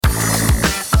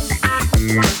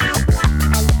Welcome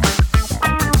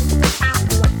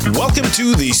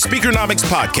to the Speakernomics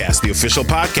Podcast, the official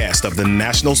podcast of the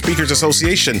National Speakers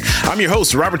Association. I'm your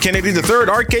host, Robert Kennedy III,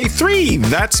 RK3.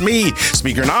 That's me.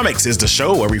 Speakernomics is the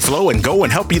show where we flow and go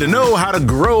and help you to know how to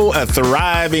grow a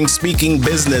thriving speaking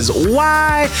business.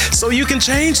 Why? So you can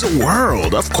change the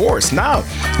world, of course. Now,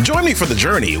 join me for the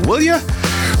journey, will you?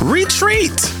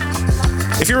 Retreat.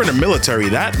 If you're in the military,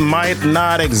 that might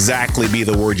not exactly be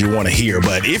the word you want to hear,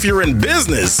 but if you're in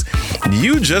business,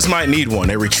 you just might need one,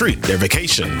 a retreat, a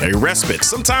vacation, a respite,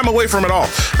 some time away from it all.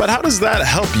 But how does that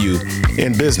help you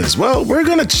in business? Well, we're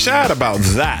going to chat about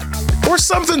that or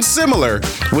something similar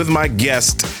with my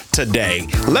guest today.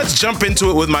 Let's jump into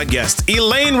it with my guest,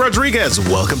 Elaine Rodriguez.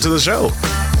 Welcome to the show.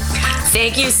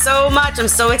 Thank you so much. I'm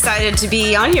so excited to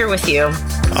be on here with you.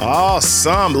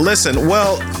 Awesome. Listen,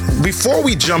 well, before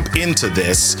we jump into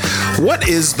this, what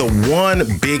is the one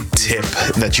big tip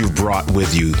that you've brought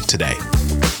with you today?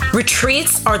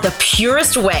 Retreats are the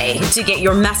purest way to get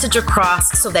your message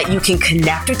across so that you can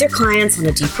connect with your clients on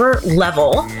a deeper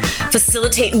level,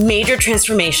 facilitate major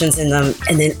transformations in them,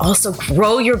 and then also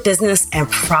grow your business and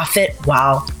profit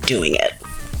while doing it.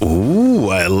 Ooh,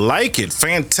 I like it.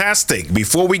 Fantastic.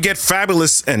 Before we get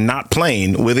fabulous and not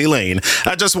plain with Elaine,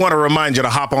 I just want to remind you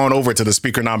to hop on over to the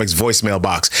Speakernomics voicemail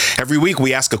box. Every week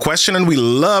we ask a question and we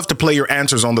love to play your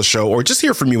answers on the show or just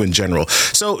hear from you in general.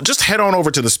 So just head on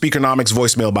over to the Speakernomics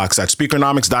voicemail box at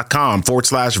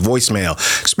speakernomics.com/voicemail.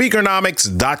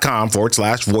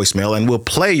 Speakernomics.com/voicemail, and we'll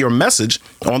play your message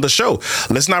on the show.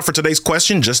 Listen out for today's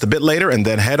question just a bit later and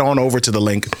then head on over to the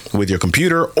link with your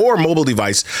computer or mobile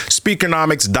device,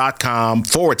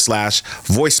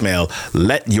 Speakernomics.com/voicemail.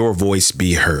 Let your voice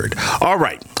be heard. All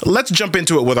right, let's jump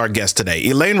into it with our guest today.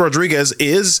 Elaine Rodriguez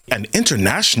is an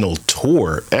international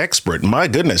tour expert. My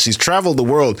goodness, she's traveled the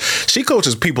world. She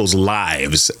coaches people's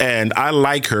lives, and I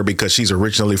like her because she's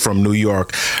originally from New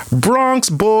York. Bronx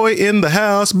boy in the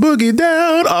house, boogie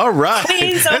down. All right.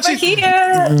 Queens over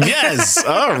here. Yes.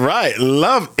 All right.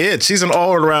 Love it. She's an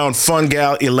all-around fun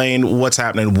gal. Elaine, what's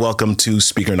happening? Welcome to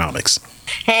Speakernomics.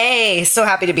 Hey, so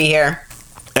happy to be here.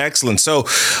 Excellent. So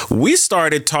we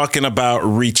started talking about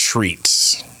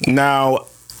retreats. Now,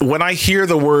 when I hear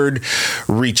the word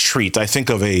retreat, I think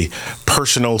of a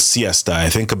personal siesta. I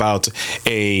think about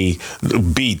a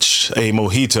beach, a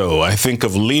mojito. I think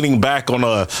of leaning back on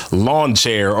a lawn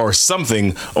chair or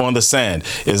something on the sand.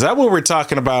 Is that what we're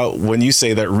talking about when you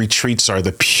say that retreats are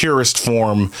the purest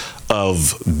form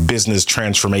of business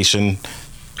transformation?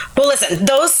 Well, listen,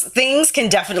 those things can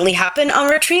definitely happen on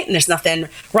retreat, and there's nothing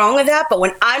wrong with that. But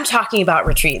when I'm talking about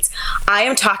retreats, I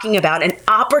am talking about an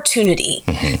opportunity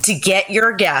to get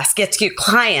your guests, get your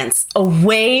clients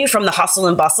away from the hustle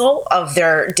and bustle of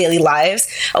their daily lives,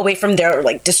 away from their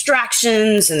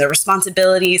distractions and their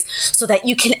responsibilities, so that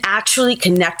you can actually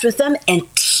connect with them and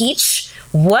teach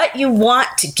what you want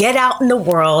to get out in the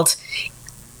world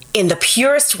in the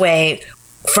purest way,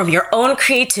 from your own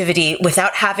creativity,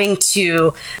 without having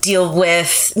to deal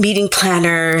with meeting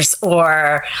planners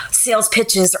or sales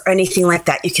pitches or anything like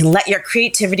that. You can let your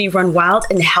creativity run wild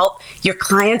and help your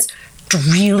clients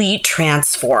really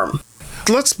transform.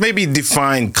 Let's maybe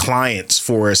define clients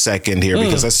for a second here,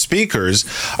 because as speakers,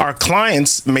 our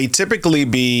clients may typically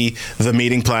be the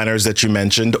meeting planners that you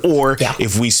mentioned, or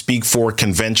if we speak for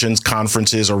conventions,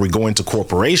 conferences, or we go into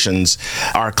corporations,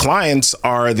 our clients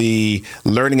are the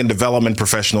learning and development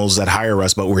professionals that hire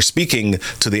us, but we're speaking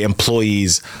to the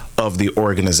employees of the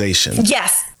organization.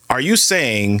 Yes. Are you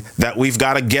saying that we've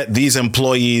got to get these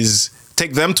employees,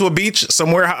 take them to a beach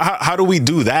somewhere? How do we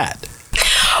do that?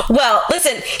 Well,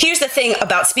 listen, here's the thing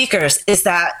about speakers is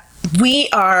that we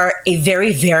are a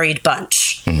very varied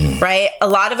bunch, right? A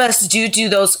lot of us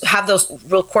have those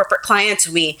real corporate clients.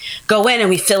 We go in and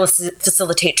we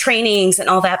facilitate trainings and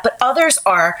all that, but others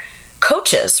are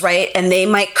coaches, right? And they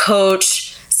might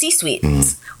coach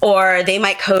C-suites, or they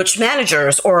might coach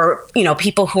managers, or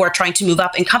people who are trying to move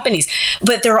up in companies.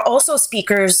 But there are also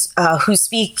speakers who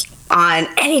speak on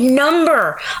any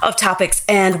number of topics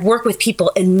and work with people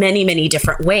in many, many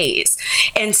different ways.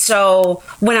 And so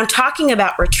when I'm talking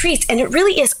about retreats, and it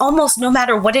really is almost no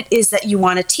matter what it is that you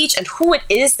want to teach and who it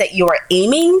is that you are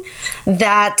aiming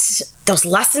those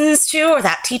lessons to or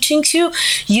that teaching to,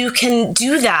 you can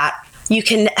do that. You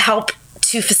can help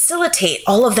to facilitate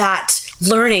all of that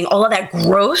learning, all of that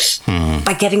growth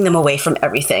by getting them away from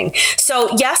everything. So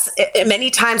yes,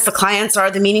 many times the clients are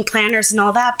the meeting planners and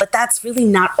all that, but that's really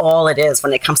not all it is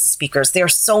when it comes to speakers. There are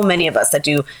so many of us that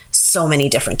do so many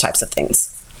different types of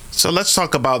things. So let's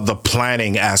talk about the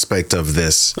planning aspect of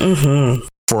this.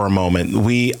 For a moment.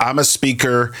 I'm a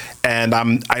speaker, and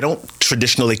I don't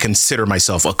traditionally consider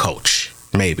myself a coach.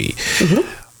 maybe.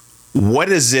 What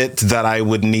is it that I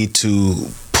would need to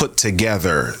put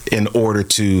together in order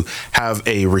to have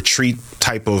a retreat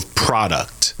type of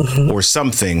product or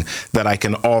something that I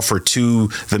can offer to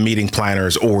the meeting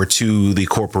planners or to the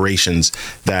corporations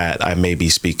that I may be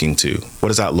speaking to? What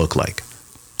does that look like?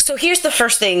 So here's the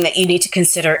first thing that you need to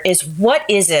consider is what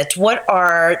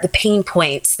are the pain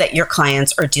points that your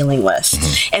clients are dealing with?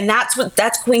 And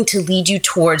that's going to lead you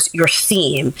towards your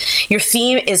theme. Your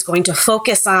theme is going to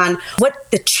focus on what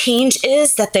the change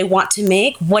is that they want to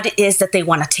make, what it is that they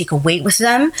want to take away with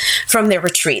them from their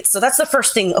retreat. So that's the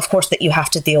first thing, of course, that you have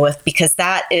to deal with, because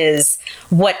that is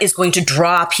what is going to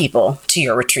draw people to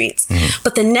your retreats.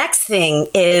 But the next thing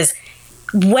is,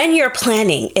 when you're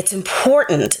planning, it's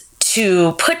important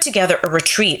to put together a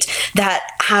retreat that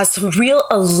has some real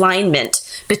alignment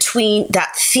between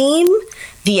that theme,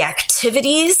 the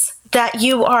activities that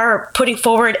you are putting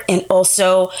forward, and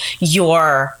also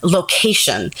your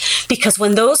location. Because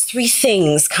when those three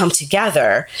things come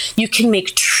together, you can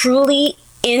make truly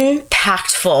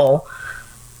impactful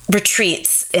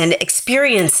retreats and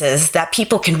experiences that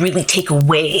people can really take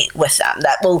away with them,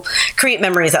 that will create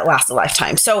memories that last a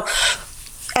lifetime. So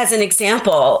as an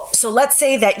example, so let's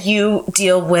say that you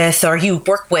deal with or you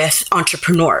work with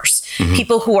entrepreneurs,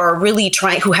 people who are really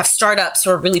who have startups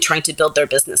who are really trying to build their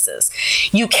businesses.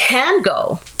 You can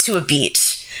go to a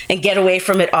beach and get away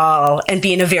from it all and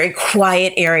be in a very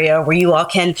quiet area where you all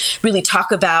can really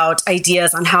talk about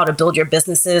ideas on how to build your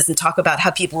businesses and talk about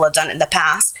how people have done it in the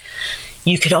past.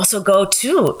 You could also go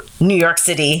to New York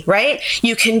City, right?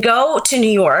 You can go to New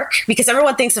York, because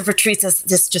everyone thinks of retreats as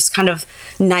this just kind of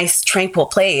nice, tranquil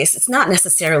place. It's not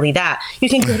necessarily that. You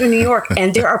can go to New York,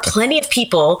 and there are plenty of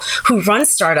people who run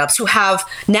startups who have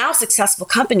now successful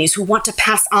companies who want to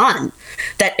pass on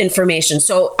that information.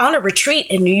 So on a retreat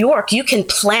in New York, you can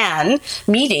plan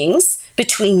meetings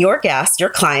between your guests, your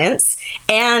clients,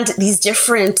 and these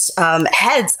different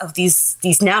heads of these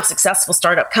now successful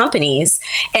startup companies,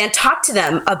 and talk to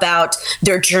them about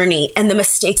their journey and the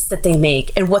mistakes that they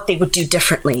make and what they would do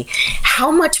differently.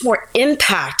 How much more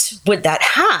impact would that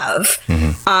have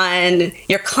on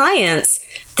your clients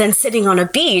than sitting on a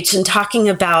beach and talking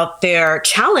about their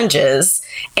challenges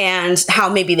and how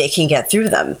maybe they can get through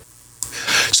them?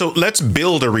 So let's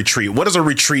build a retreat. What does a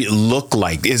retreat look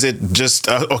like? Is it just,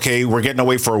 okay, we're getting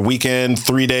away for a weekend,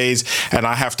 3 days, and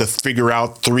I have to figure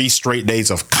out 3 straight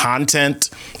days of content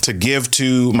to give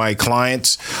to my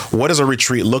clients? What does a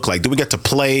retreat look like? Do we get to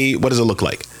play? What does it look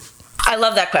like? I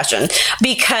love that question,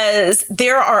 because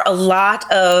there are a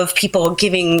lot of people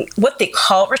giving what they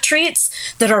call retreats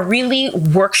that are really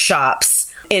workshops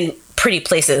in pretty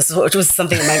places, which was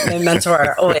something my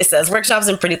mentor always says, workshops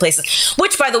in pretty places,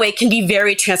 which, by the way, can be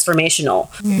very transformational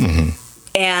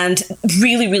and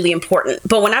really, really important.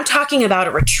 But when I'm talking about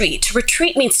a retreat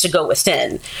means to go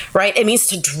within, right? It means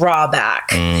to draw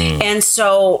back. And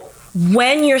so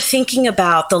when you're thinking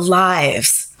about the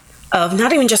lives of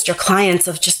not even just your clients,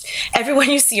 of just everyone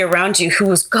you see around you who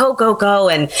is go, go, go.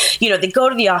 And, they go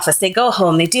to the office, they go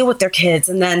home, they deal with their kids.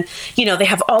 And then, they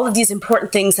have all of these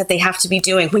important things that they have to be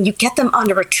doing. When you get them on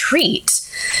a retreat,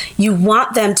 you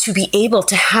want them to be able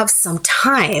to have some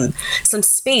time, some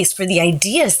space for the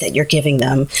ideas that you're giving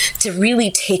them to really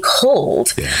take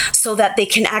hold, so that they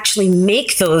can actually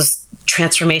make those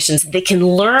transformations. They can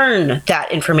learn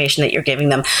that information that you're giving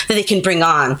them, that they can bring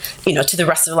on, to the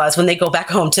rest of their lives when they go back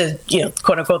home to,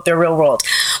 quote unquote, their real world.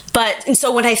 And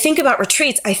so when I think about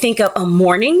retreats, I think of a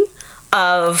morning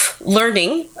of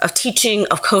learning, of teaching,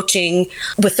 of coaching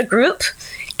with the group.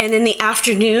 And in the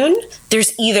afternoon,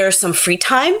 there's either some free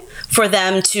time for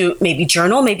them to maybe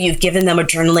journal. Maybe you've given them a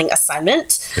journaling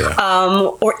assignment,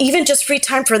 or even just free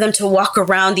time for them to walk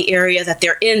around the area that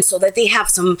they're in, so that they have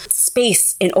some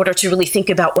space in order to really think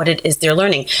about what it is they're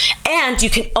learning. And you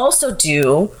can also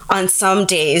do, on some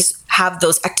days, have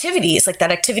those activities, like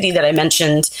that activity that I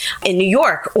mentioned in New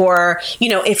York, or,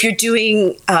 if you're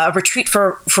doing a retreat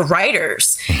for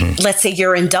writers, let's say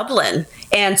you're in Dublin.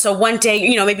 And so one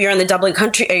day, maybe you're in the Dublin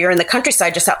country, or you're in the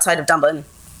countryside just outside of Dublin,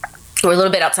 or a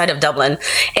little bit outside of Dublin,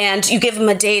 and you give them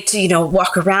a day to,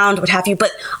 walk around, what have you.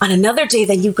 But on another day,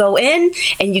 then you go in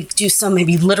and you do some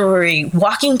maybe literary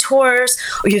walking tours,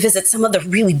 or you visit some of the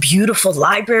really beautiful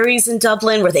libraries in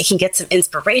Dublin where they can get some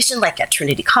inspiration, like at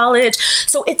Trinity College.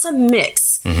 So it's a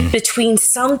mix between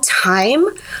some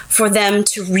time for them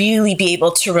to really be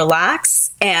able to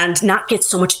relax and not get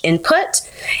so much input,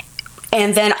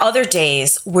 and then other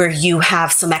days where you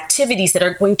have some activities that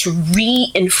are going to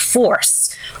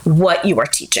reinforce what you are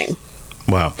teaching.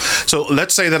 Wow. So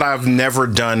let's say that I've never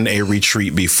done a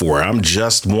retreat before. I'm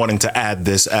just wanting to add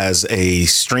this as a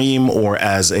stream or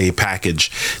as a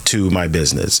package to my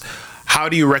business. How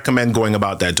do you recommend going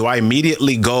about that? Do I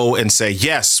immediately go and say,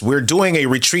 yes, we're doing a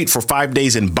retreat for 5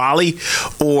 days in Bali?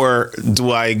 Or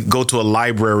do I go to a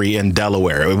library in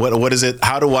Delaware? What is it?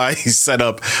 How do I set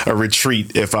up a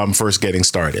retreat if I'm first getting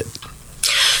started?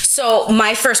 So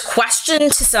my first question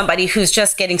to somebody who's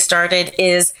just getting started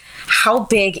is, how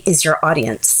big is your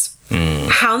audience?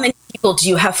 How many people do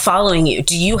you have following you?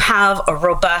 Do you have a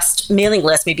robust mailing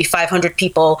list, maybe 500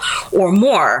 people or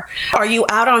more? Are you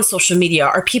out on social media?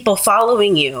 Are people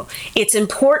following you? It's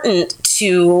important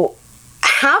to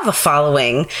have a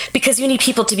following because you need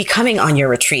people to be coming on your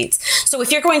retreats. So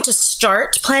if you're going to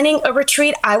start planning a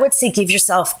retreat, I would say give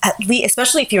yourself at least,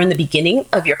 especially if you're in the beginning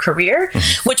of your career,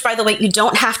 which, by the way, you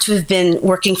don't have to have been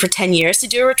working for 10 years to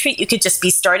do a retreat. You could just be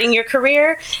starting your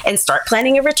career and start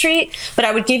planning a retreat. But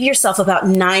I would give yourself about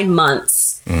 9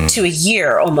 months to a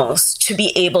year almost to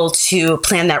be able to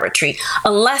plan that retreat.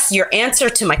 Unless your answer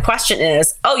to my question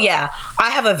is, oh yeah, I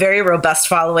have a very robust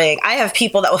following, I have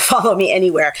people that will follow me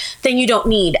anywhere, then you don't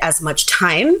need as much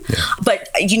time. But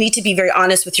you need to be very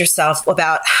honest with yourself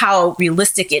about how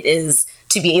realistic it is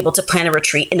to be able to plan a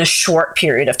retreat in a short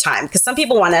period of time. Because some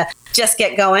people want to just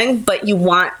get going, but you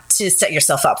want to set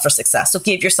yourself up for success. So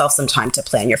give yourself some time to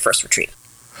plan your first retreat.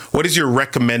 What is your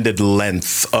recommended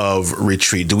length of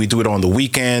retreat? Do we do it on the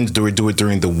weekend? Do we do it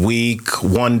during the week?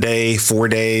 1 day, 4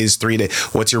 days, 3 days?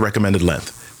 What's your recommended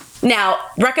length? Now,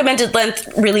 recommended length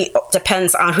really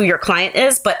depends on who your client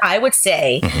is, but I would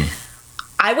say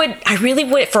I really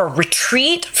would, for a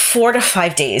retreat, 4 to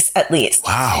 5 days at least.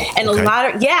 Wow. And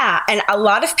a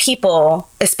lot of people,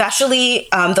 especially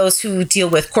those who deal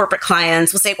with corporate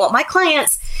clients, will say, well, my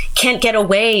clients can't get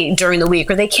away during the week,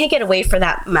 or they can't get away for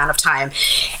that amount of time.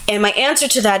 And my answer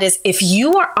to that is, if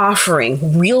you are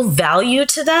offering real value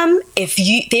to them,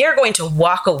 they are going to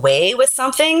walk away with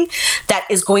something that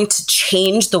is going to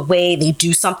change the way they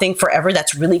do something forever,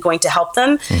 that's really going to help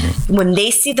them. When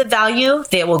they see the value,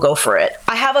 they will go for it.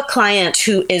 I have a client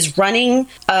who is running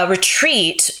a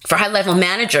retreat for high-level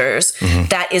managers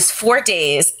that is 4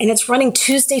 days, and it's running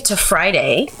Tuesday to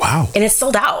Friday. Wow. And it's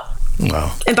sold out.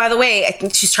 Wow. And by the way, I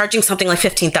think she's charging something like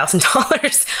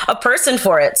 $15,000 a person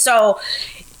for it. So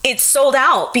it's sold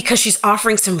out because she's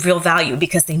offering some real value,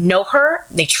 because they know her,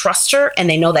 they trust her, and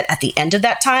they know that at the end of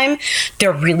that time,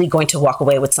 they're really going to walk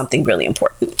away with something really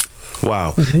important.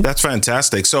 Wow, that's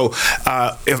fantastic. So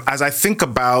as I think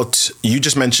about, you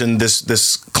just mentioned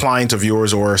this client of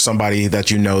yours or somebody that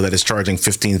you know that is charging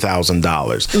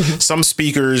 $15,000. Some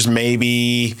speakers may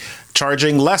be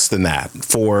charging less than that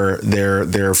for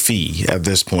their fee at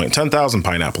this point, 10,000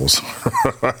 pineapples.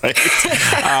 Right?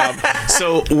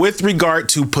 So with regard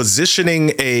to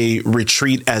positioning a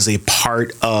retreat as a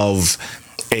part of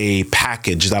a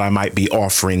package that I might be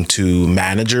offering to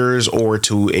managers or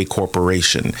to a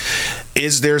corporation,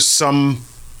 is there some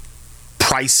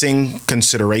pricing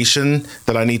consideration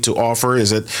that I need to offer?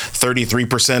 Is it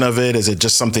 33% of it? Is it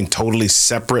just something totally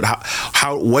separate?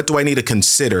 What do I need to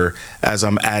consider as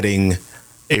I'm adding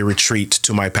a retreat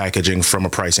to my packaging from a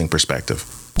pricing perspective?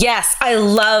 Yes, I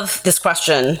love this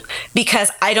question, because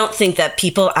I don't think that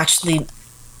people actually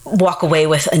walk away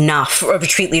with enough, or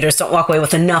retreat leaders don't walk away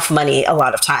with enough money a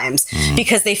lot of times,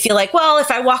 because they feel like, well, if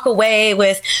I walk away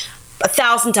with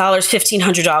 $1,000,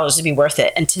 $1,500 to be worth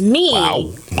it. And to me,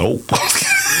 wow, no,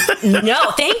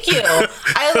 no, thank you.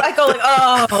 I go like,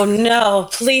 oh no,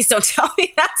 please don't tell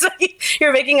me that's what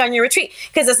you're making on your retreat,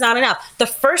 because it's not enough. The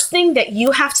first thing that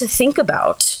you have to think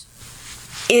about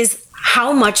is,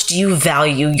 how much do you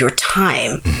value your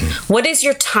time? What is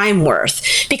your time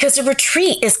worth? Because a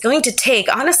retreat is going to take,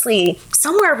 honestly,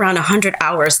 somewhere around 100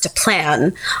 hours to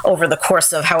plan over the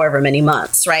course of however many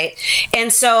months, right?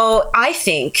 And so I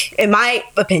think, in my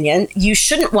opinion, you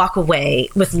shouldn't walk away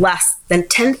with less than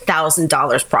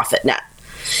 $10,000 profit net.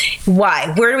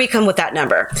 Why? Where do we come with that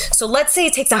number? So let's say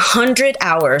it takes 100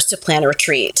 hours to plan a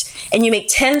retreat and you make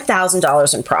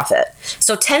 $10,000 in profit.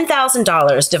 So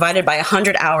 $10,000 divided by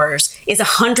 100 hours is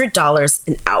 $100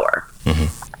 an hour,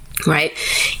 right?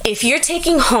 If you're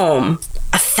taking home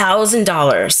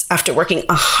 $1,000 after working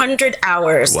 100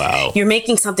 hours, wow, you're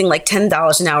making something like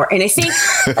 $10 an hour. And I think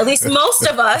at least most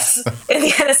of us in the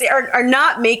NSA are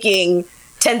not making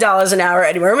 $10 an hour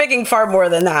anywhere. We're making far more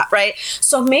than that, right?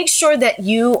 So make sure that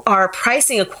you are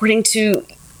pricing according to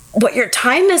what your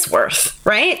time is worth,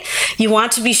 right? You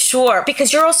want to be sure,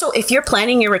 because you're also, if you're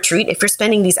planning your retreat, if you're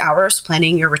spending these hours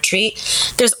planning your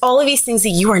retreat, there's all of these things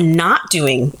that you are not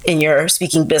doing in your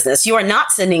speaking business. You are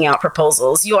not sending out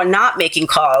proposals. You are not making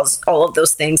calls, all of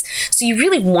those things. So you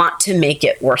really want to make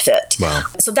it worth it. Wow.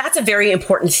 So that's a very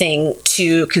important thing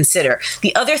to consider.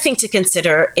 The other thing to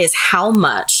consider is how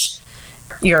much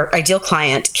your ideal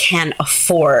client can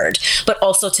afford, but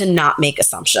also to not make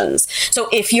assumptions. So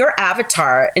if your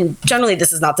avatar, and generally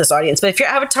this is not this audience, but if your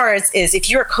avatar is if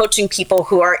you're coaching people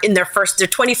who are they're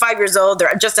 25 years old,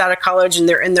 they're just out of college and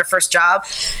they're in their first job,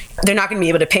 they're not going to be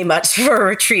able to pay much for a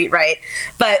retreat, right?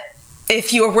 But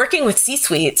if you are working with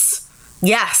C-suites,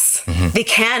 yes, they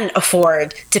can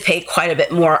afford to pay quite a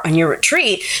bit more on your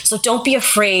retreat. So don't be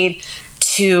afraid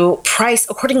to price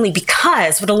accordingly,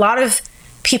 because what a lot of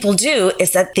people do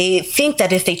is that they think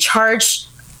that if they charge,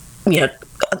 to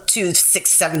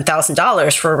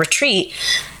 $6,000-$7,000 for a retreat,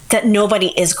 that no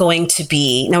one's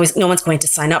going to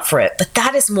sign up for it. But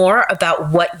that is more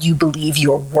about what you believe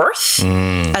you're worth,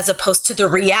 as opposed to the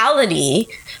reality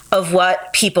of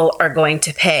what people are going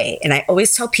to pay. And I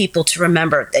always tell people to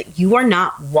remember that you are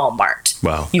not Walmart.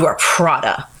 Wow. You are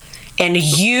Prada, and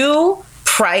you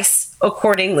price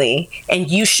accordingly.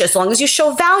 And as long as you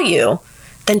show value,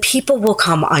 then people will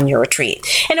come on your retreat.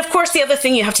 And of course, the other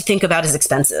thing you have to think about is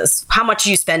expenses. How much are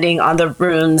you spending on the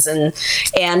rooms and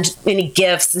any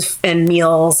gifts and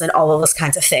meals and all of those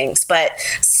kinds of things? But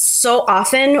so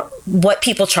often what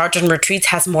people charge on retreats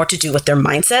has more to do with their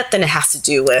mindset than it has to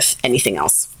do with anything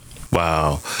else.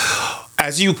 Wow.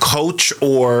 As you coach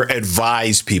or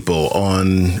advise people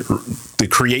on the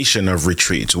creation of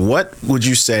retreats, what would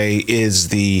you say is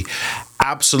the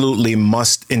absolutely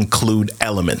must include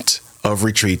element of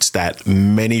retreats that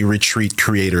many retreat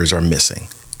creators are missing?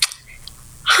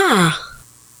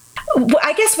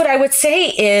 I guess what I would say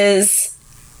is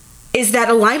that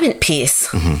alignment piece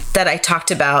that I talked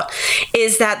about,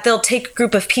 is that they'll take a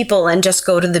group of people and just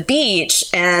go to the beach,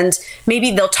 and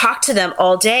maybe they'll talk to them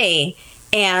all day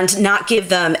and not give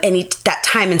them that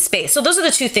time and space. So those are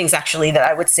the two things actually that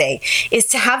I would say, is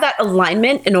to have that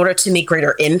alignment in order to make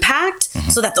greater impact,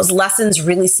 so that those lessons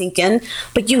really sink in,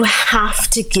 but you have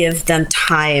to give them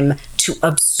time to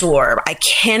absorb. I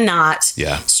cannot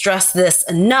stress this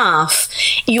enough.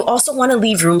 You also want to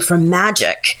leave room for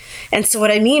magic. And so what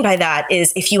I mean by that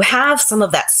is, if you have some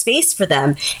of that space for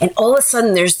them, and all of a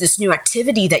sudden there's this new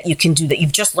activity that you can do that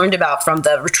you've just learned about from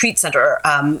the retreat center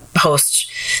host,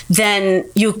 then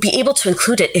you'll be able to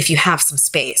include it if you have some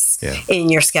space in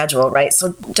your schedule, right?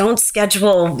 So don't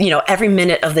schedule, every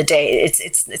minute of the day.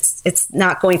 It's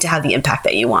not going to have the impact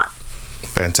that you want.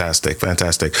 Fantastic.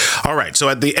 All right. So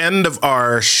at the end of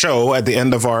our show, at the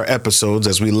end of our episodes,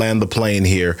 as we land the plane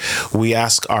here, we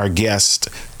ask our guest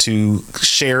to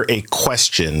share a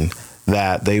question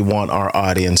that they want our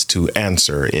audience to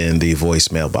answer in the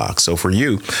voicemail box. So for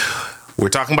you, we're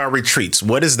talking about retreats.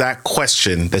 What is that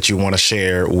question that you want to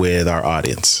share with our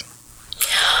audience?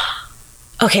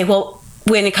 Okay, well,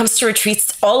 when it comes to retreats,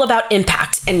 it's all about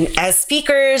impact. And as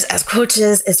speakers, as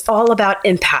coaches, it's all about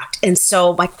impact. And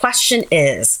so my question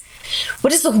is,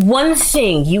 what is the one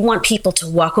thing you want people to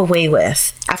walk away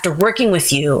with after working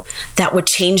with you that would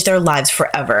change their lives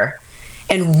forever?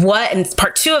 And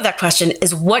part two of that question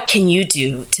is, what can you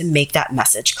do to make that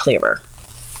message clearer?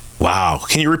 Wow.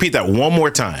 Can you repeat that one more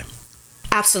time?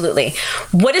 Absolutely.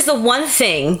 What is the one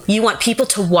thing you want people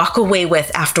to walk away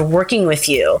with after working with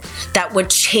you that would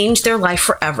change their life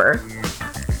forever?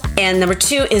 And number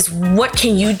two is, what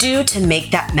can you do to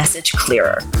make that message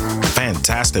clearer?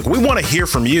 Fantastic. We want to hear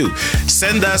from you.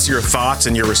 Send us your thoughts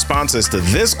and your responses to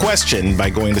this question by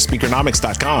going to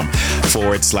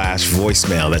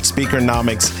speakernomics.com/voicemail. That's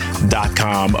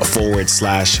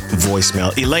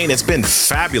speakernomics.com/voicemail. Elaine, it's been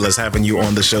fabulous having you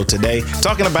on the show today,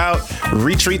 talking about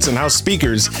retreats and how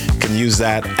speakers can use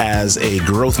that as a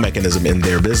growth mechanism in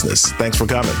their business. Thanks for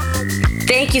coming.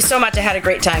 Thank you so much. I had a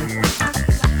great time.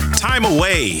 Time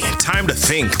away, time to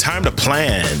think, time to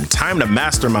plan, time to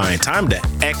mastermind, time to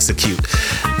execute.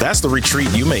 That's the retreat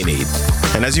you may need.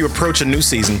 And as you approach a new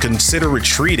season, consider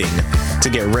retreating to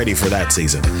get ready for that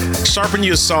season. Sharpen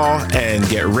your saw and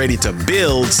get ready to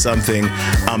build something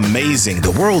amazing. The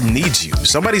world needs you.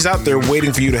 Somebody's out there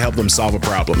waiting for you to help them solve a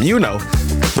problem.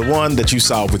 The one that you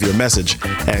solve with your message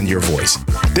and your voice.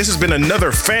 This has been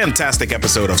another fantastic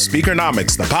episode of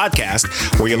Speakernomics, the podcast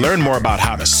where you learn more about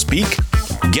how to speak,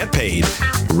 get paid,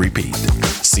 repeat.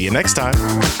 See you next time.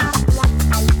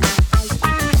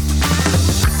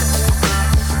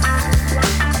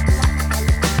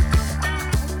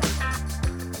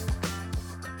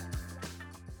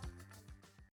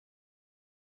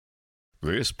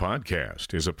 This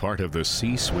podcast is a part of the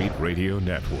C-Suite Radio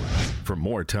Network. For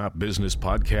more top business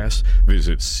podcasts,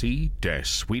 visit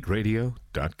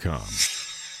c-suiteradio.com.